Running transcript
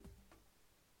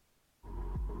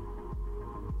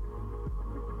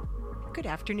Good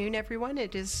afternoon, everyone.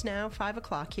 It is now 5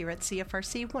 o'clock here at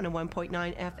CFRC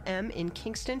 101.9 FM in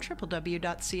Kingston, www.cfrc.ca,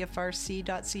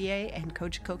 and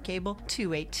Cogeco Cable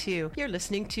 282. You're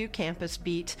listening to Campus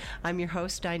Beat. I'm your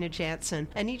host, Dinah Jansen,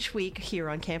 and each week here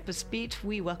on Campus Beat,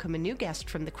 we welcome a new guest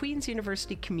from the Queen's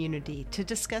University community to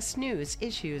discuss news,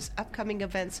 issues, upcoming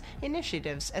events,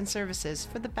 initiatives, and services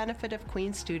for the benefit of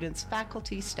Queen's students,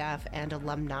 faculty, staff, and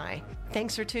alumni.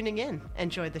 Thanks for tuning in.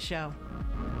 Enjoy the show.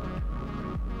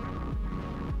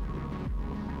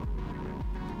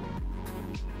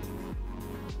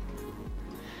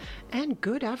 And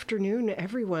good afternoon,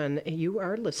 everyone. You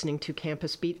are listening to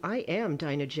Campus Beat. I am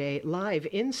Dinah J, live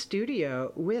in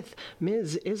studio with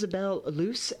Ms. Isabel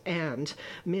Luce and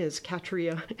Ms.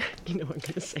 Katria. You know I'm going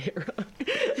to say it wrong.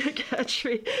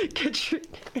 Katrina.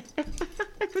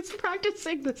 I was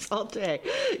practicing this all day.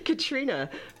 Katrina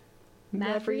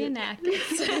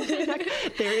Mavrianakis.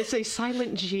 There is a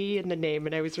silent G in the name,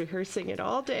 and I was rehearsing it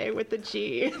all day with the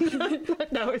G.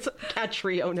 But now it's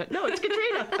Catriona. No, it's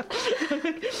Katrina.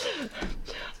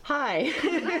 Hi.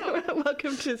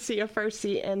 Welcome to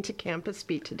CFRC and to Campus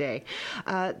Beat today.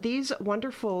 These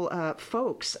wonderful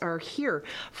folks are here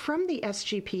from the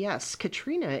SGPS.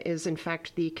 Katrina is, in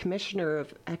fact, the Commissioner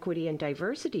of Equity and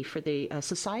Diversity for the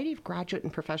Society of Graduate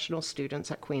and Professional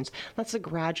Students at Queen's. That's the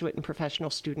Graduate and Professional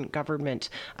Student Government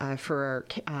for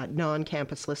our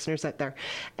non-campus listeners out there.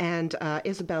 And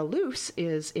Isabel Luce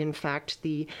is, in fact,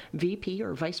 the VP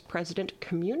or Vice President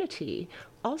Community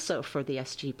also for the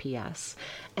SGPS.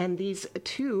 And these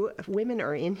two women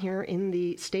are in here in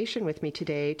the station with me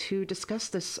today to discuss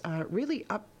this really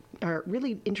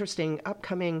interesting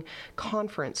upcoming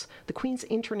conference, the Queen's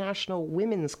International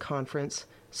Women's Conference,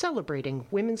 celebrating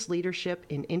women's leadership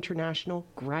in international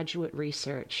graduate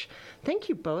research. Thank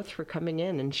you both for coming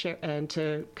in and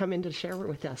to come in to share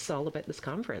with us all about this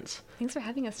conference. Thanks for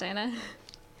having us, Dinah.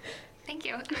 Thank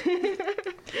you.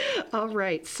 All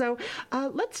right. So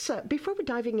let's, before we're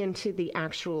diving into the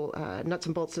actual nuts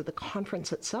and bolts of the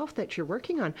conference itself that you're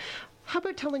working on, how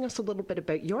about telling us a little bit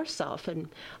about yourself and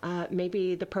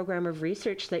maybe the program of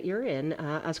research that you're in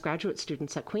as graduate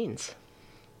students at Queen's?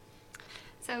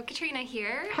 So Katrina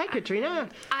here. Hi, Katrina.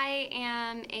 I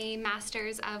am a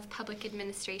Master's of Public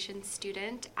Administration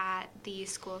student at the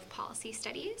School of Policy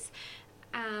Studies.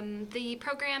 The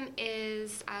program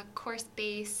is a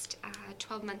course-based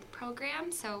 12-month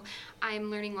program, so I'm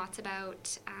learning lots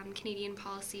about Canadian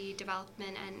policy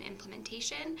development and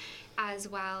implementation, as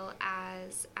well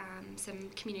as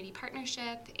some community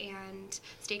partnership and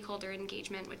stakeholder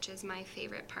engagement, which is my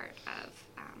favorite part of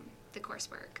the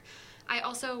coursework. I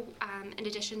also, in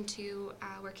addition to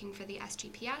working for the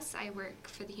SGPS, I work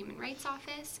for the Human Rights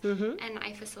Office, and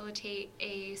I facilitate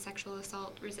a sexual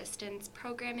assault resistance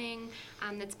programming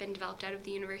that's been developed out of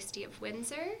the University of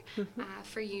Windsor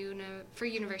for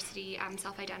university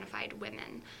self-identified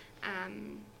women.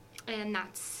 And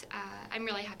that's, I'm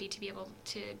really happy to be able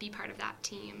to be part of that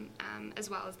team, as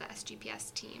well as the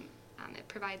SGPS team. It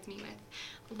provides me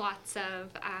with lots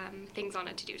of things on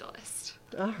a to-do list.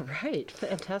 All right,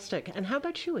 fantastic. And how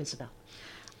about you, Isabel?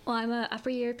 Well, I'm an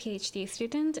upper year PhD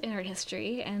student in art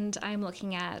history, and I'm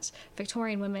looking at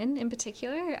Victorian women in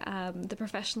particular, the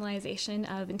professionalization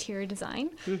of interior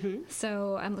design.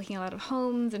 So I'm looking at a lot of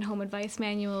homes and home advice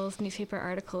manuals, newspaper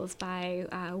articles by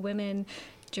women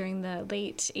during the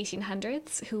late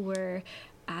 1800s who were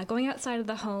going outside of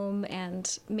the home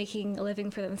and making a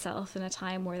living for themselves in a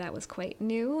time where that was quite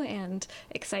new and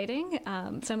exciting.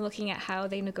 So I'm looking at how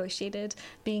they negotiated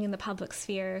being in the public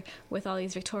sphere with all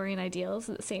these Victorian ideals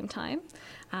at the same time,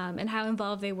 and how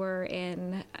involved they were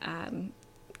in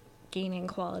gaining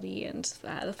equality and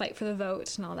the fight for the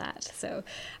vote and all that. So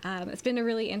it's been a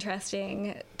really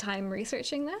interesting time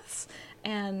researching this,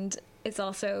 and it's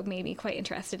also made me quite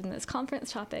interested in this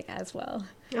conference topic as well.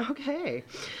 Okay.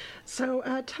 So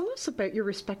tell us about your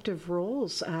respective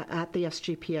roles at the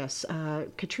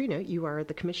SGPS. Katrina, you are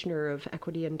the Commissioner of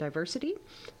Equity and Diversity.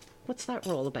 What's that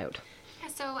role about? Yeah,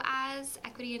 so as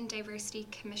Equity and Diversity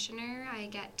Commissioner, I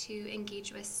get to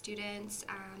engage with students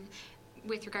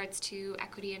with regards to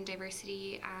equity and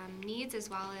diversity needs, as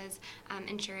well as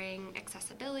ensuring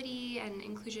accessibility and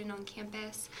inclusion on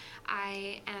campus.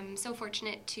 I am so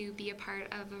fortunate to be a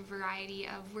part of a variety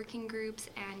of working groups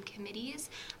and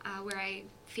committees where I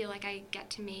feel like I get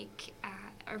to make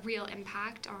a real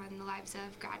impact on the lives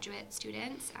of graduate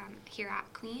students here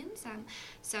at Queen's.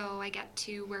 So I get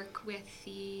to work with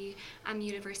the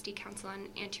University Council on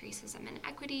Anti-Racism and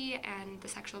Equity and the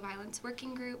Sexual Violence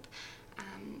Working Group.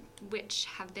 which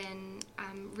have been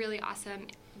really awesome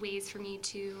ways for me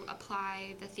to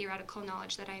apply the theoretical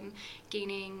knowledge that I'm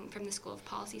gaining from the School of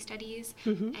Policy Studies,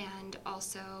 and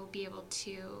also be able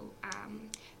to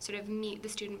sort of meet the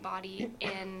student body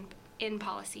in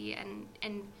policy and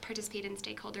participate in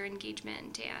stakeholder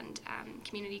engagement and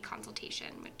community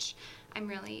consultation, which I'm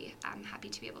really happy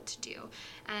to be able to do.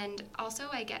 And also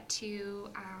I get to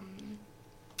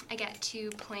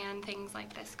plan things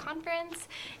like this conference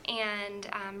and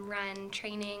run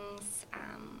trainings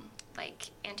like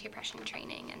anti-oppression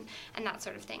training and that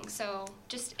sort of thing. So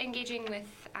just engaging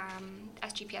with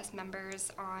SGPS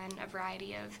members on a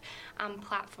variety of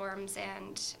platforms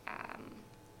and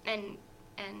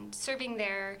serving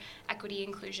their equity,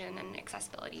 inclusion, and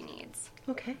accessibility needs.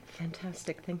 Okay,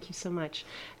 fantastic. Thank you so much.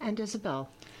 And Isabel,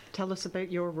 tell us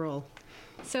about your role.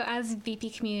 So as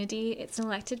VP Community, it's an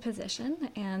elected position,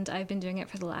 and I've been doing it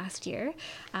for the last year.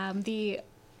 The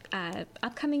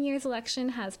upcoming year's election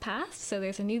has passed, so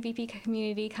there's a new VP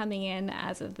Community coming in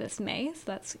as of this May, so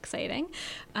that's exciting.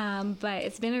 But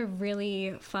it's been a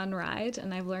really fun ride,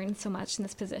 and I've learned so much in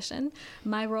this position.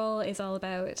 My role is all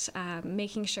about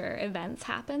making sure events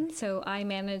happen, so I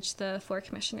manage the 4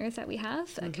 commissioners that we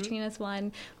have. Katrina's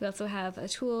one. We also have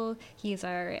Atul. He's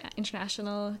our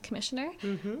international commissioner.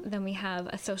 Then we have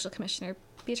a social commissioner,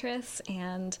 Beatrice,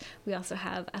 and we also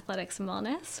have Athletics and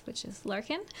Wellness, which is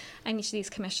Larkin, and each of these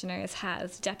commissioners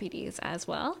has deputies as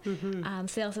well. So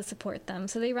they also support them.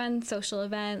 So they run social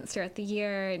events throughout the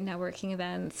year, networking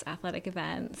events, athletic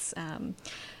events,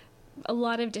 a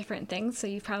lot of different things. So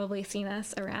you've probably seen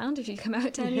us around if you come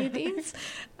out to any of these.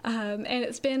 And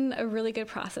it's been a really good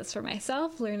process for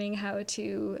myself, learning how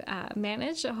to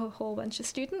manage a whole bunch of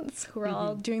students who are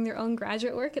all doing their own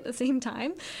graduate work at the same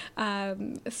time.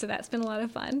 So that's been a lot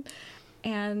of fun.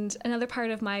 And another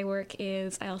part of my work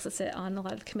is I also sit on a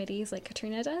lot of committees like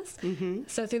Katrina does.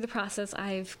 So through the process,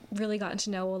 I've really gotten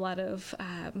to know a lot of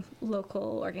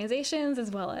local organizations as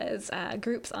well as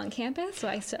groups on campus. So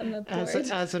I sit on the board.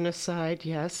 As an aside,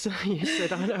 yes, you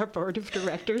sit on our board of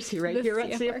directors here at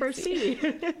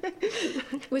CFRC.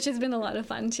 Which has been a lot of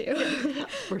fun too.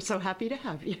 We're so happy to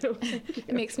have you.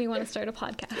 It makes me want to start a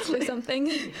podcast or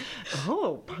something.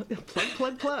 Oh,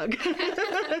 plug.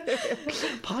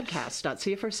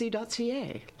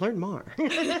 Podcast.cfrc.ca. Learn more.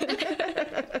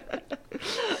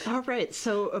 All right,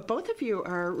 so both of you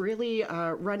are really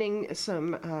running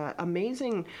some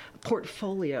amazing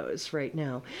portfolios right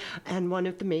now. And one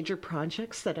of the major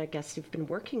projects that I guess you've been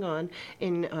working on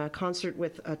in concert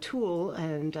with Atul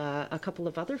and a couple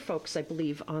of other folks, I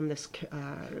believe, on this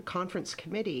conference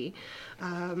committee,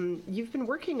 you've been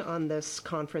working on this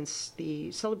conference,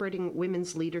 the Celebrating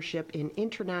Women's Leadership in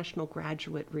International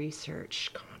Graduate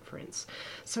Research Conference.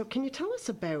 So can you tell us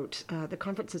about the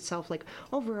conference itself, like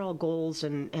overall goals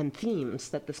and themes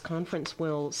that this conference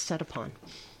will set upon?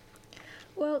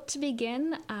 Well, to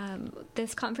begin,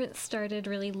 this conference started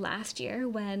really last year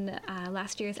when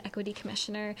last year's Equity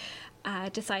Commissioner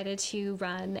decided to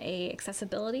run a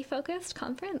accessibility-focused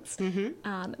conference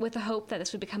with the hope that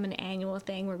this would become an annual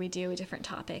thing where we do a different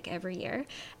topic every year.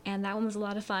 And that one was a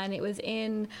lot of fun. It was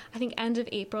in, I think, end of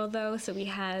April, though, so we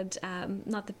had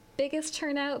not the biggest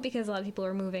turnout because a lot of people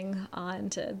were moving on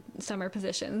to summer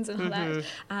positions and all that.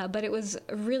 But it was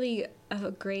really a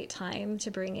great time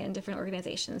to bring in different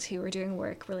organizations who were doing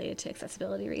work related to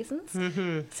accessibility reasons.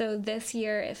 So this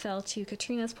year it fell to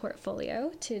Katrina's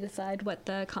portfolio to decide what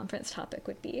the conference topic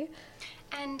would be.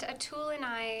 And Atul and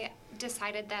I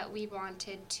decided that we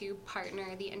wanted to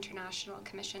partner the International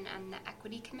Commission and the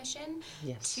Equity Commission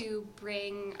to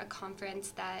bring a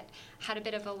conference that had a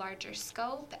bit of a larger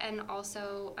scope and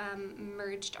also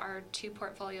merged our 2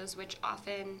 portfolios, which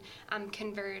often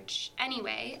converge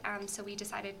anyway. So we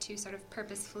decided to sort of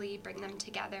purposefully bring them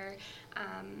together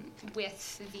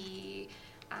with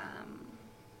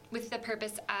the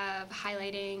purpose of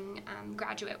highlighting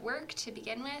graduate work to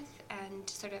begin with and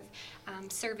sort of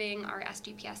serving our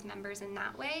SGPS members in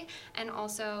that way, and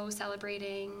also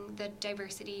celebrating the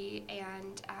diversity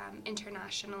and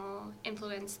international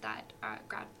influence that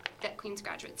that Queen's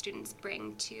graduate students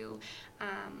bring to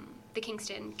the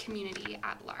Kingston community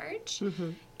at large.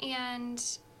 And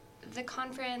the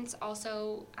conference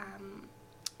also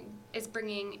is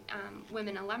bringing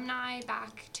women alumni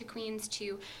back to Queen's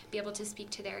to be able to speak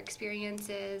to their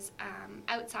experiences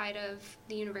outside of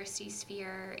the university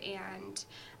sphere, and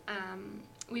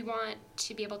we want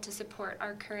to be able to support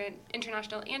our current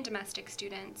international and domestic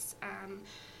students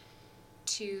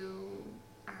to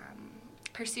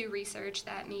pursue research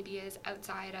that maybe is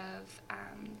outside of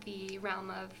the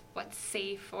realm of what's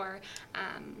safe, or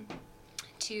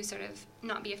to sort of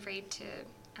not be afraid to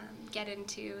get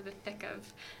into the thick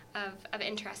of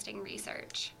interesting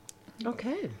research.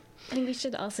 Okay. I think we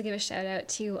should also give a shout out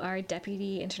to our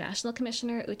Deputy International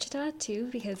Commissioner, Uchita, too,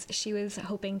 because she was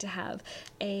hoping to have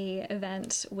a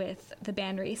event with the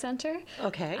Banry Center.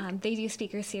 Okay. They do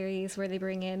speaker series where they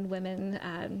bring in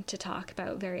women to talk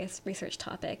about various research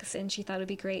topics, and she thought it would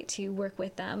be great to work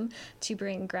with them to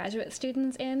bring graduate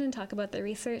students in and talk about their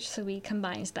research, so we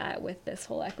combined that with this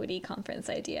whole equity conference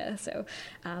idea. So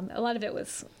a lot of it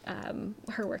was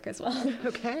her work as well.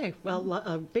 Okay. Well,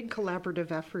 a big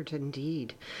collaborative effort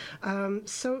indeed.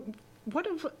 So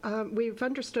we've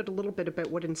understood a little bit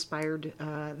about what inspired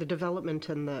the development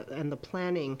and the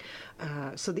planning,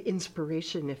 so the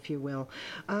inspiration, if you will.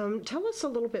 Tell us a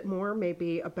little bit more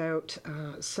maybe about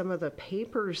some of the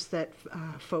papers that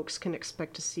folks can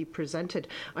expect to see presented.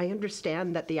 I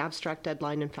understand that the abstract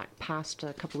deadline, in fact, passed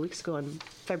a couple of weeks ago on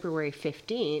February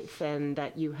 15th, and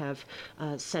that you have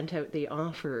sent out the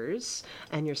offers,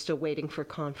 and you're still waiting for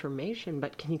confirmation.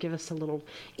 But can you give us a little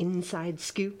inside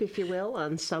scoop, if you will,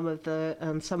 on some of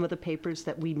the papers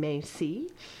that we may see?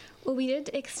 Well, we did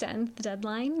extend the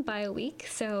deadline by a week,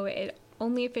 so it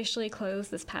only officially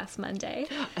closed this past Monday.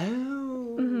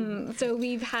 Oh. Mm-hmm. So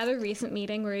we've had a recent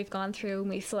meeting where we've gone through and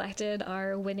we selected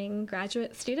our winning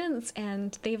graduate students,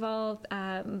 and they've all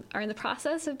are in the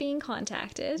process of being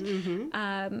contacted.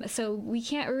 Mm-hmm. So we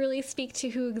can't really speak to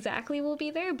who exactly will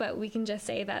be there, but we can just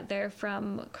say that they're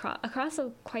from across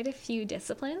quite a few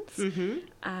disciplines.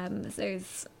 Mm-hmm.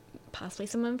 There's possibly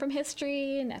someone from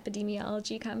history and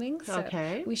epidemiology coming. So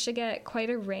we should get quite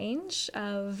a range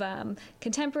of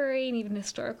contemporary and even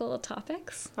historical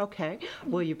topics. Okay.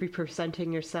 Will you be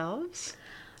presenting yourselves?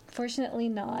 Fortunately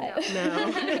not.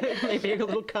 No. Maybe a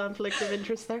little conflict of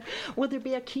interest there. Will there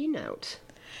be a keynote?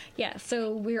 Yeah,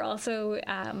 so we're also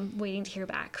waiting to hear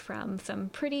back from some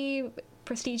pretty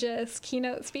prestigious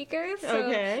keynote speakers. So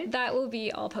that will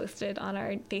be all posted on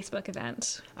our Facebook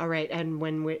event. All right, and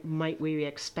when might we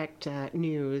expect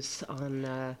news on?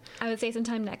 I would say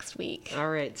sometime next week.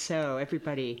 All right, so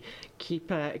everybody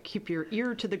keep your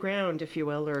ear to the ground, if you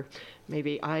will, or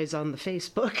maybe eyes on the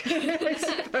Facebook, I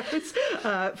suppose,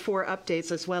 for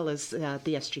updates, as well as the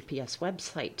SGPS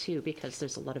website too, because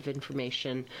there's a lot of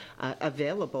information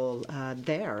available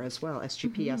there as well,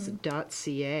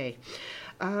 sgps.ca.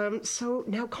 So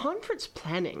now conference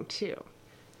planning too.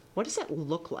 What does that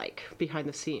look like behind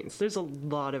the scenes? There's a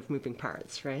lot of moving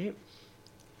parts, right?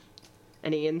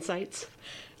 Any insights?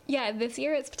 Yeah, this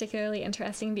year it's particularly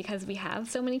interesting because we have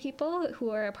so many people who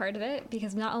are a part of it,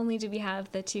 because not only do we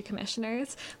have the 2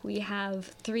 commissioners, we have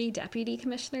 3 deputy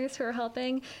commissioners who are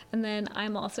helping, and then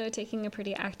I'm also taking a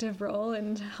pretty active role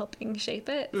in helping shape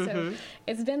it. Mm-hmm. So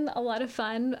it's been a lot of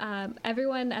fun.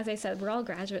 Everyone, as I said, we're all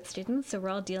graduate students, so we're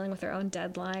all dealing with our own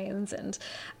deadlines and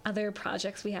other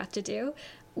projects we have to do.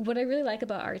 What I really like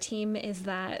about our team is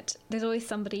that there's always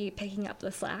somebody picking up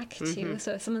the slack, too. Mm-hmm.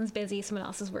 So if someone's busy, someone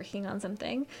else is working on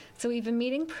something. So we've been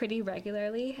meeting pretty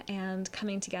regularly and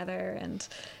coming together and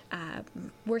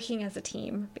working as a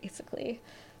team, basically.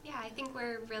 Yeah, I think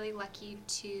we're really lucky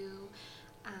to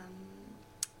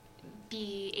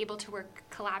be able to work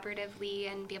collaboratively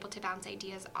and be able to bounce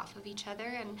ideas off of each other.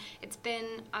 And it's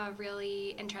been a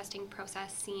really interesting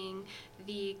process seeing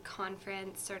the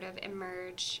conference sort of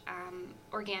emerge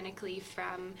organically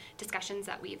from discussions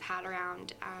that we've had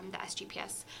around the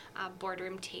SGPS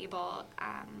boardroom table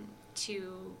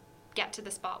to get to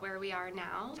the spot where we are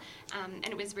now. And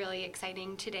it was really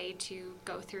exciting today to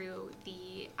go through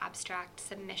the abstract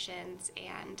submissions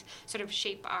and sort of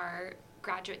shape our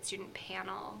graduate student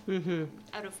panel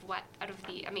out of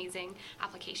the amazing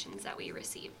applications that we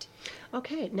received.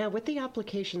 Okay, now with the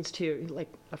applications too,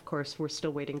 like, of course, we're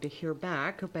still waiting to hear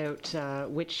back about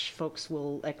which folks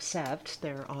will accept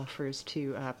their offers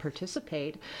to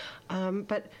participate.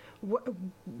 But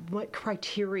what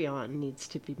criterion needs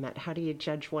to be met? How do you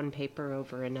judge one paper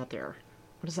over another?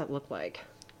 What does that look like?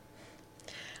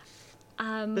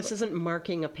 This isn't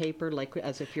marking a paper like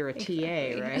as if you're a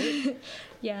TA, right?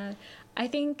 Yeah. I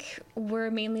think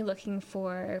we're mainly looking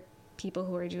for people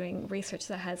who are doing research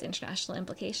that has international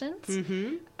implications.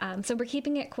 Mm-hmm. So we're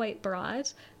keeping it quite broad,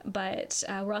 but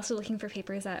we're also looking for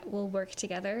papers that will work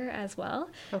together as well.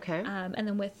 Okay. And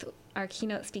then with our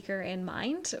keynote speaker in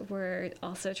mind, we're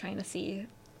also trying to see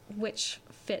which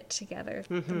fit together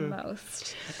the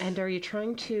most. And are you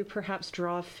trying to perhaps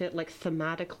draw a fit, like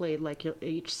thematically, like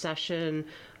each session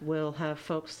will have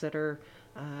folks that are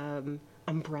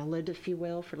umbrellaed, if you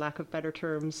will, for lack of better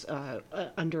terms,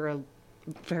 under a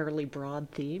fairly broad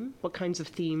theme? What kinds of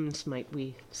themes might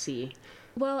we see?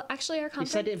 Well, actually, our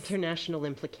conference... You said international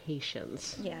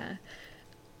implications. Yeah.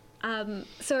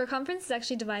 So our conference is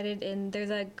actually divided in, there's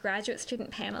a graduate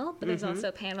student panel, but there's also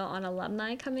a panel on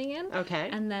alumni coming in. Okay.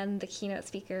 And then the keynote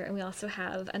speaker, and we also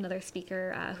have another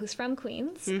speaker who's from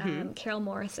Queens, Carol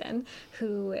Morrison,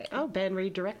 who... Oh, Ben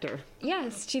Reed director.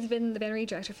 Yes, she's been the Ben Reed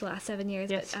director for the last 7 years,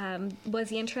 Yes. but was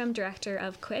the interim director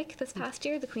of QUIC this past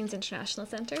year, the Queens International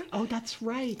Center. Oh, that's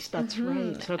right. That's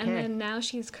right. Okay. And then now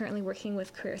she's currently working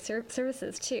with Career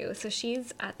Services too. So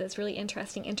she's at this really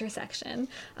interesting intersection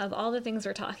of all the things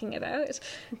we're talking about.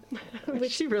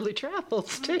 Which she really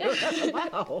travels too.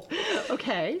 Wow.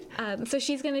 Okay. So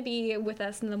she's going to be with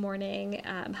us in the morning,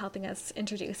 helping us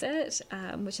introduce it,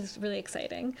 which is really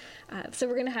exciting. So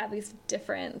we're going to have these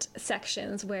different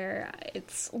sections where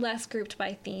it's less grouped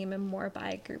by theme and more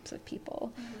by groups of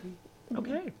people.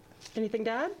 Okay. Anything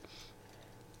to add?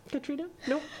 Katrina?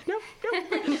 No.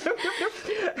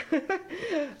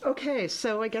 Okay,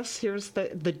 so I guess here's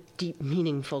the deep,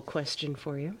 meaningful question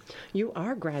for you. You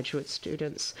are graduate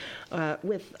students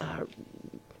with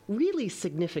really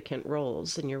significant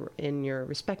roles in your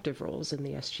respective roles in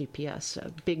the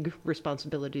SGPS, big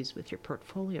responsibilities with your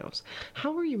portfolios.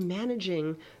 How are you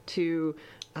managing to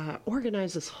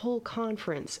organize this whole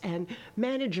conference and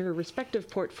manage your respective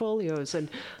portfolios and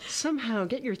somehow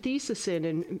get your thesis in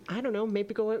and, I don't know,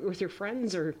 maybe go out with your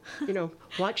friends or,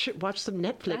 watch some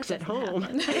Netflix at home.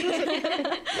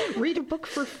 Read a book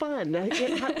for fun.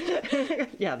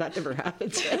 Yeah, that never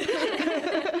happens.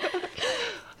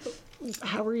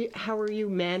 How are you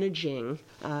managing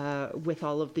with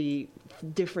all of the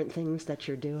different things that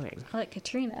you're doing? I'll let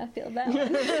Katrina feel that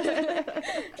one.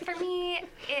 For me,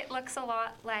 it looks a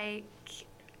lot like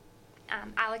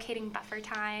allocating buffer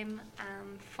time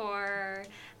for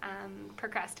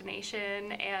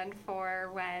procrastination and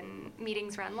for when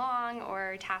meetings run long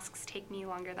or tasks take me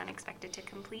longer than expected to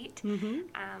complete.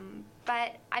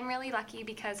 But I'm really lucky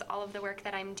because all of the work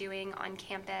that I'm doing on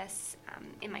campus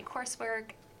in my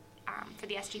coursework, for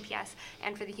the SGPS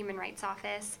and for the Human Rights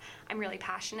Office, I'm really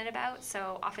passionate about,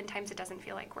 so oftentimes it doesn't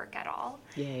feel like work at all.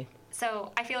 Yay.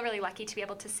 So I feel really lucky to be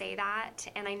able to say that,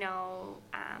 and I know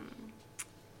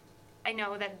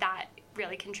that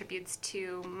really contributes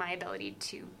to my ability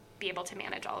to be able to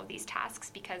manage all of these tasks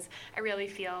because I really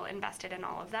feel invested in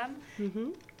all of them.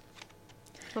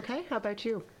 Okay, how about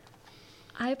you?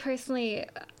 I personally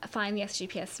find the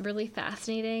SGPS really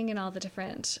fascinating and all the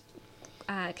different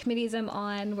committees I'm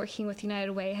on. Working with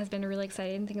United Way has been a really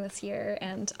exciting thing this year,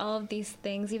 and all of these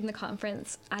things, even the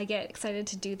conference, I get excited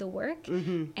to do the work.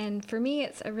 And for me,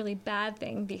 it's a really bad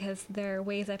thing because there are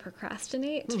ways I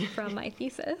procrastinate from my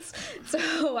thesis.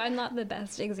 So I'm not the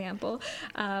best example.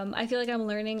 I feel like I'm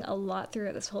learning a lot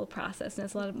throughout this whole process, and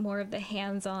it's a lot more of the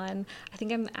hands-on. I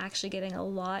think I'm actually getting a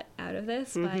lot out of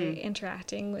this by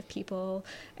interacting with people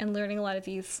and learning a lot of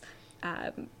these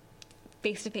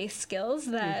face-to-face skills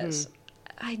that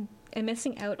I am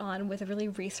missing out on with a really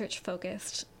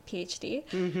research-focused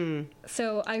PhD.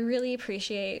 So I really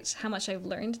appreciate how much I've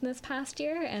learned in this past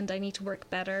year, and I need to work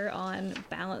better on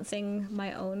balancing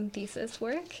my own thesis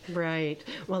work. Right.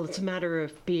 Well, it's a matter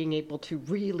of being able to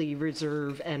really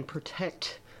reserve and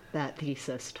protect that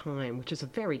thesis time, which is a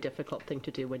very difficult thing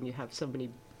to do when you have so many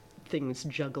things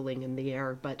juggling in the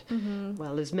air. But,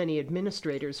 well, as many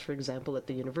administrators, for example, at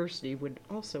the university would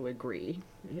also agree,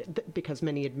 because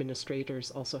many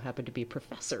administrators also happen to be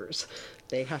professors,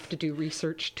 they have to do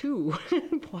research too,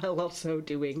 while also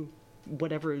doing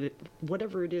whatever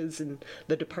it is in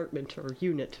the department or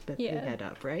unit that they head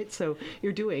up, right? So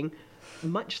you're doing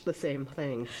much the same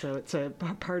thing. So it's a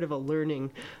part of a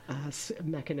learning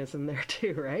mechanism there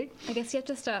too, right? I guess you have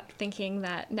to stop thinking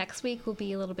that next week will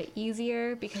be a little bit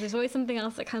easier because there's always something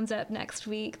else that comes up next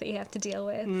week that you have to deal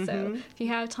with. So if you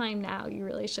have time now, you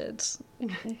really should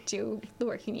do the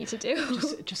work you need to do.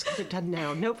 Just get it done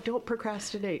now. Nope, don't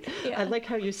procrastinate. Yeah. I like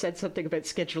how you said something about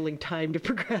scheduling time to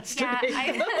procrastinate.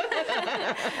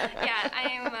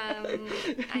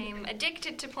 I'm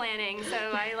addicted to planning, so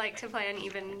I like to plan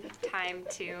even time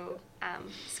to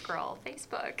scroll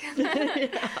Facebook.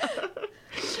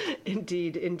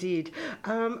 Indeed.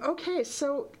 Okay,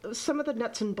 so some of the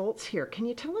nuts and bolts here. Can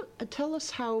you tell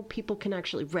us how people can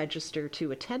actually register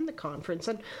to attend the conference,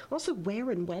 and also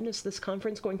where and when is this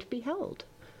conference going to be held?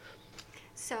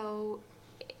 So,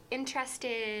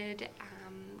 interested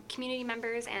community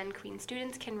members and Queen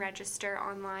students can register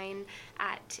online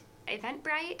at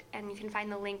Eventbrite, and you can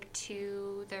find the link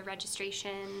to the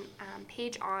registration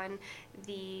page on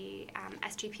the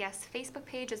SGPS Facebook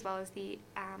page as well as the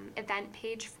event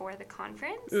page for the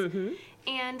conference.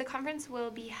 And the conference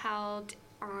will be held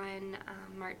on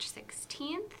March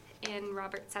 16th in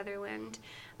Robert Sutherland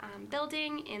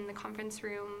building in the conference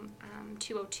room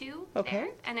 202 Okay. there,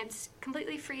 and it's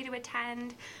completely free to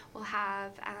attend. We'll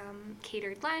have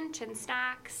catered lunch and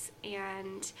snacks,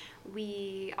 and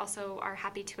we also are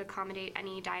happy to accommodate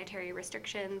any dietary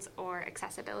restrictions or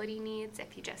accessibility needs.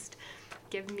 If you just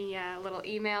give me a little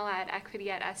email at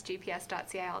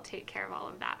equity@sgps.ca, I'll take care of all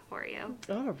of that for you.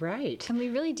 All right. And we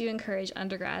really do encourage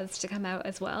undergrads to come out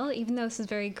as well, even though this is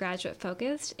very graduate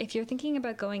focused. If you're thinking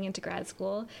about going into grad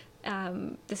school,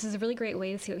 this is a really great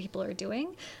way to see what people are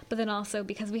doing. But then also,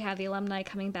 because we have the alumni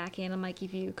coming back in and might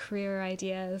give you career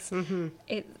ideas,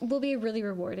 it will be a really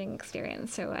rewarding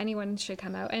experience. So anyone should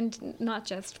come out, and not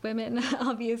just women,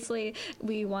 obviously.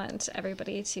 We want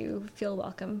everybody to feel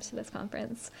welcome to this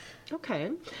conference.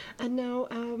 Okay. And now,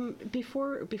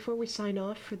 before we sign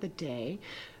off for the day,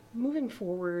 moving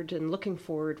forward and looking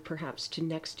forward perhaps to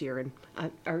next year, and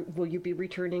will you be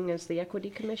returning as the Equity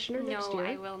Commissioner next year? No,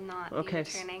 I will not be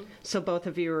returning. So both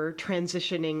of you are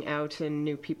transitioning out and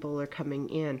new people are coming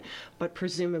in. But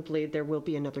presumably there will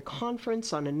be another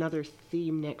conference on another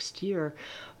theme next year.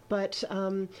 But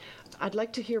I'd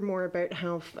like to hear more about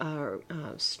how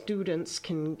students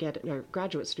can get, or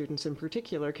graduate students in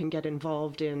particular, can get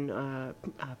involved in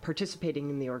participating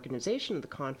in the organization of the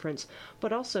conference,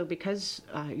 but also because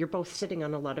you're both sitting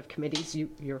on a lot of committees,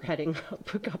 you're heading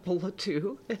up a couple of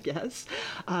two, I guess,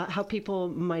 how people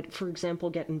might, for example,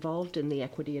 get involved in the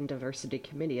Equity and Diversity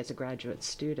Committee as a graduate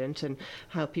student, and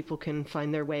how people can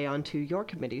find their way onto your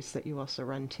committees that you also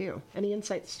run too. Any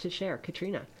insights to share,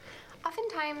 Katrina?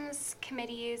 Oftentimes,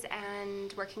 committees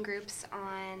and working groups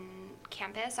on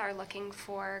campus are looking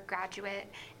for graduate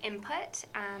input,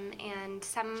 and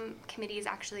some committees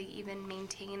actually even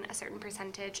maintain a certain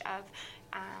percentage of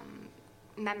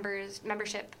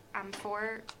membership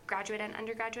for graduate and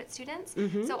undergraduate students.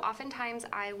 So oftentimes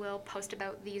I will post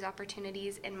about these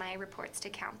opportunities in my reports to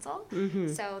council.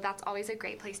 So that's always a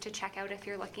great place to check out if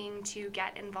you're looking to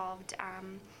get involved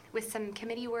with some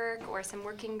committee work or some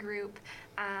working group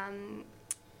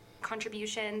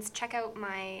contributions. Check out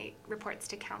my reports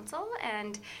to council,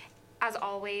 and as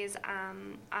always,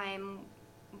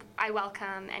 I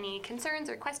welcome any concerns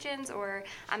or questions or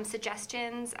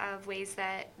suggestions of ways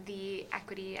that the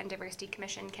Equity and Diversity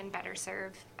Commission can better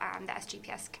serve the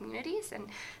SGPS communities. And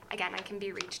again, I can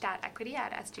be reached at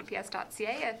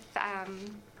equity@sgps.ca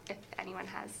if anyone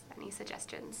has any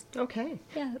suggestions. Okay.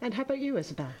 Yeah. And how about you,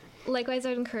 Isabel? Likewise, I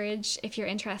would encourage, if you're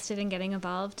interested in getting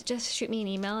involved, just shoot me an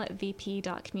email at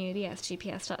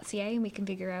vp.community@sgps.ca, and we can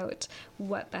figure out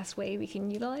what best way we can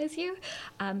utilize you.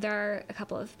 There are a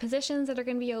couple of positions that are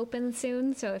going to be open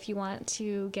soon, so if you want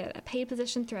to get a paid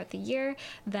position throughout the year,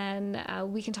 then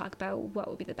we can talk about what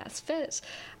would be the best fit.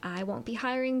 I won't be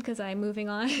hiring because I'm moving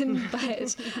on,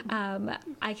 but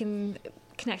I can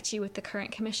connect you with the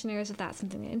current commissioners if that's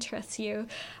something that interests you.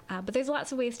 But there's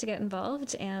lots of ways to get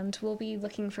involved, and we'll be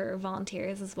looking for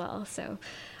volunteers as well. So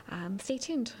stay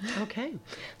tuned. Okay.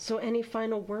 So any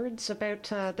final words about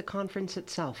the conference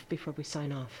itself before we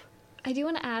sign off? I do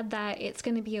want to add that it's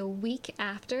going to be a week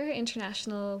after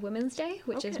International Women's Day,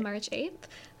 which is March 8th.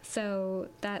 So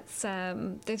that's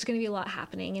there's going to be a lot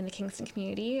happening in the Kingston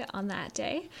community on that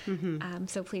day.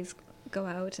 So please go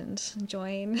out and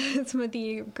join some of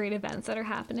the great events that are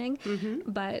happening.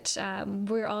 But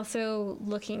we're also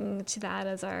looking to that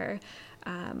as our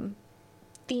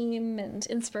theme and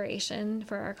inspiration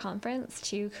for our conference,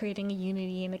 to creating a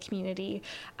unity in a community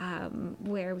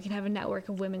where we can have a network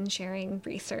of women sharing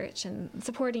research and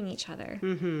supporting each other.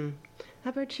 How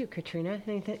about you, Katrina?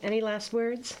 Any last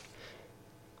words?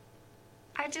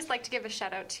 I'd just like to give a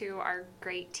shout out to our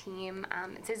great team.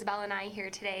 It's Isabel and I here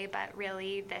today, but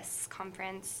really this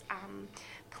conference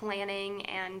planning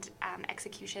and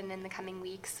execution in the coming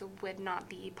weeks would not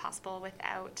be possible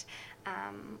without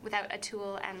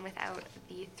Atul and without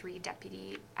the three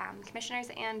deputy commissioners,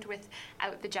 and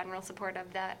without the general support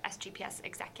of the SGPS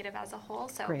executive as a whole.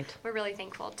 So we're really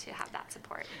thankful to have that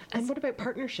support. And what about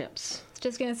partnerships?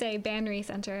 Just going to say Bannery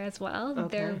Center as well.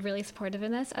 They're really supportive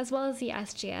in this, as well as the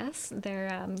SGS.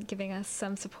 They're giving us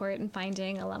some support in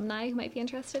finding alumni who might be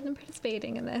interested in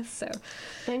participating in this. So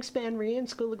thanks, Bannery and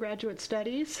School of Graduate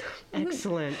Studies.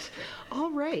 Excellent.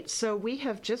 All right. So we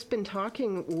have just been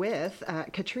talking with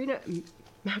Katrina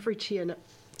Mavrichian.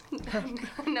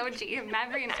 No G,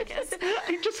 Mavrianakis.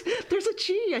 There's a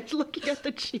G. I'm looking at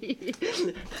the G.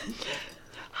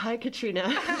 Hi, Katrina.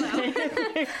 Hello.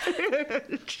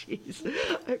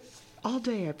 Jeez. All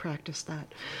day I practiced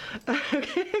that.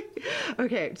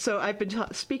 Okay, so I've been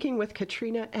speaking with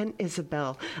Katrina and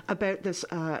Isabel about this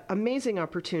amazing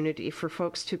opportunity for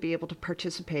folks to be able to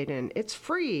participate in. It's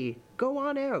free. Go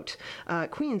on out.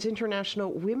 Queen's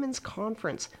International Women's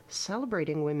Conference,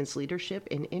 celebrating women's leadership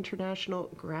in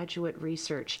international graduate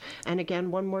research. And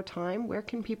again, one more time, where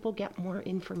can people get more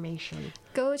information?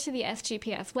 Go to the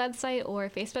SGPS website or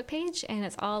Facebook page, and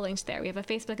it's all linked there. We have a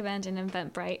Facebook event and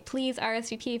Eventbrite. Please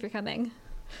RSVP if you're coming.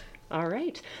 All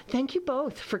right. Thank you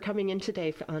both for coming in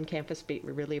today on Campus Beat.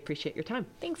 We really appreciate your time.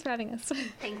 Thanks for having us.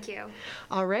 Thank you.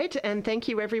 All right. And thank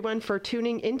you, everyone, for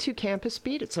tuning into Campus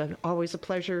Beat. It's always a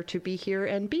pleasure to be here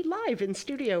and be live in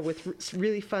studio with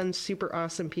really fun, super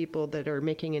awesome people that are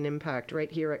making an impact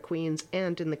right here at Queen's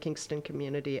and in the Kingston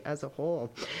community as a whole.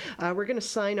 We're going to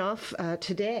sign off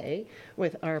today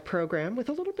with our program with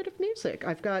a little bit of music.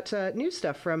 I've got new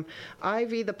stuff from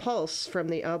Ivy the Pulse from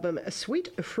the album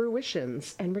Sweet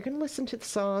Fruitions. And we're going to listen to the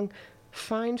song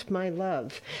Find My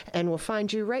Love. And we'll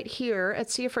find you right here at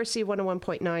CFRC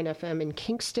 101.9 FM in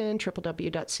Kingston,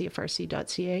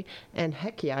 www.cfrc.ca. And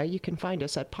heck yeah, you can find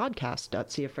us at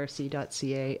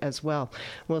podcast.cfrc.ca as well.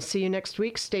 We'll see you next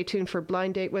week. Stay tuned for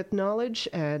Blind Date with Knowledge.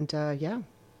 And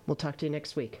we'll talk to you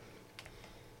next week.